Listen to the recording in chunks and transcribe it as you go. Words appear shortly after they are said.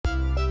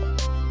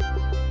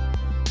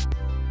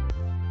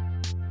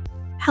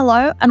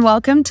Hello and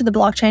welcome to the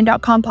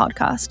blockchain.com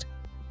podcast.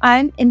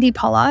 I'm Indy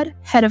Pollard,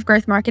 Head of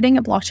Growth Marketing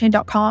at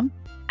blockchain.com,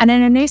 and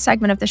in a new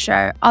segment of the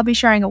show, I'll be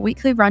sharing a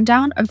weekly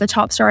rundown of the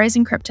top stories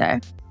in crypto.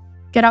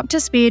 Get up to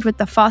speed with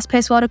the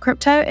fast-paced world of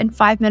crypto in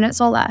 5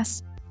 minutes or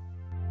less.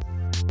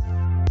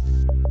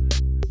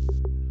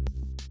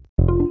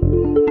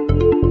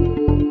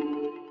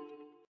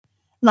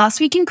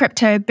 Last week in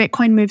crypto,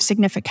 Bitcoin moved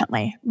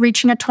significantly,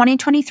 reaching a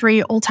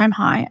 2023 all-time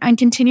high and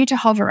continued to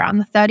hover around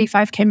the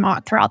 35K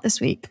mark throughout this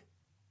week.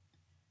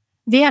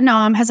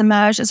 Vietnam has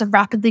emerged as a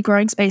rapidly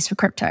growing space for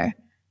crypto.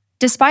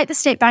 Despite the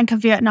State Bank of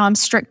Vietnam's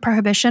strict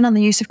prohibition on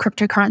the use of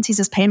cryptocurrencies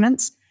as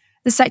payments,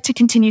 the sector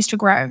continues to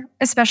grow,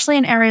 especially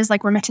in areas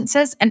like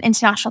remittances and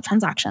international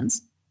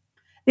transactions.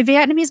 The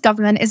Vietnamese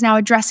government is now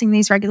addressing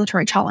these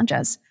regulatory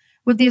challenges,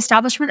 with the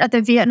establishment of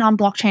the Vietnam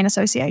Blockchain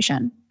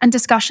Association and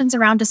discussions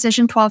around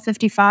Decision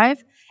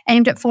 1255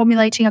 aimed at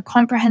formulating a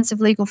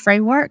comprehensive legal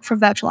framework for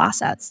virtual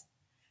assets.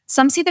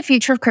 Some see the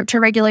future of crypto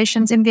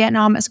regulations in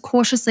Vietnam as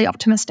cautiously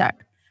optimistic,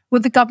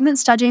 with the government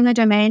studying the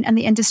domain and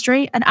the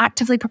industry and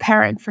actively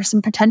preparing for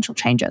some potential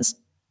changes.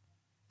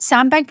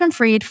 Sam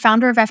Bankman-Fried,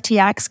 founder of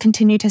FTX,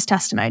 continued his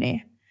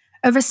testimony.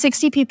 Over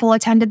 60 people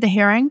attended the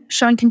hearing,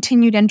 showing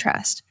continued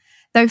interest,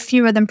 though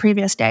fewer than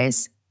previous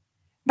days.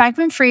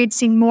 Bankman-Fried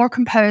seemed more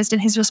composed in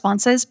his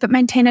responses, but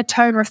maintained a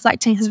tone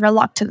reflecting his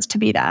reluctance to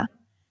be there.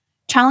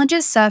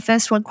 Challenges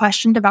surfaced when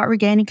questioned about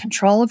regaining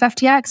control of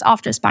FTX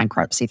after its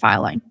bankruptcy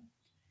filing.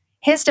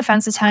 His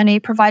defense attorney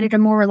provided a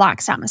more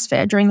relaxed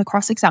atmosphere during the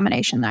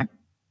cross-examination, though.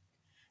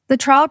 The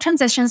trial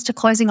transitions to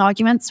closing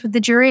arguments, with the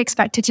jury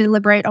expected to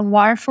deliberate on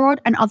wire fraud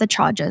and other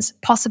charges,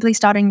 possibly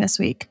starting this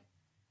week.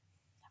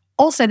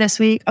 Also this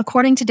week,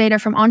 according to data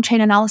from on-chain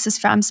analysis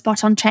firm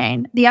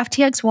Spotonchain, the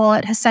FTX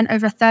wallet has sent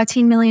over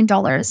 $13 million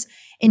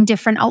in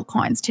different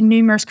altcoins to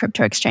numerous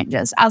crypto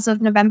exchanges as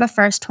of November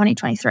 1st,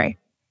 2023.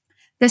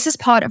 This is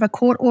part of a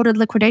court-ordered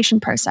liquidation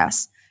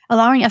process,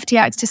 allowing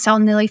FTX to sell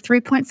nearly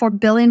 $3.4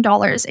 billion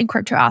in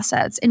crypto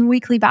assets in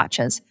weekly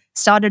batches,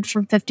 started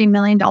from $50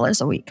 million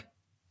a week.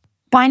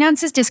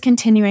 Binance is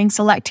discontinuing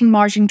selecting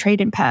margin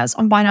trading pairs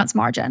on Binance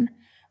Margin,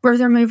 with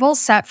removal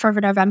set for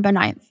November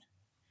 9th.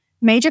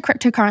 Major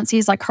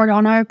cryptocurrencies like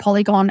Cardano,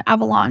 Polygon,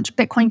 Avalanche,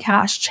 Bitcoin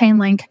Cash,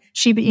 Chainlink,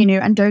 Shiba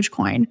Inu, and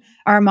Dogecoin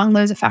are among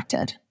those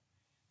affected.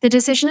 The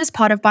decision is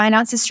part of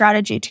Binance's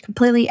strategy to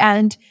completely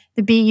end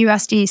the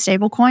BUSD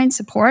stablecoin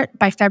support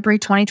by February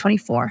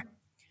 2024.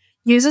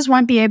 Users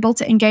won't be able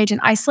to engage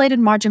in isolated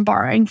margin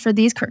borrowing for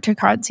these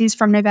cryptocurrencies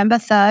from November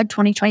 3rd,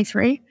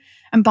 2023,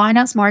 and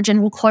Binance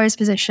Margin will close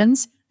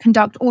positions,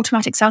 conduct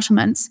automatic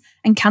settlements,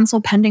 and cancel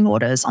pending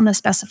orders on the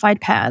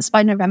specified pairs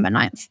by November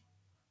 9th.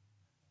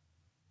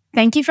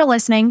 Thank you for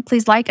listening.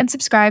 Please like and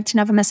subscribe to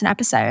never miss an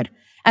episode.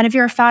 And if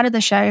you're a fan of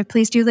the show,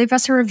 please do leave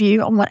us a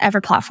review on whatever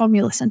platform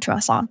you listen to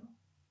us on.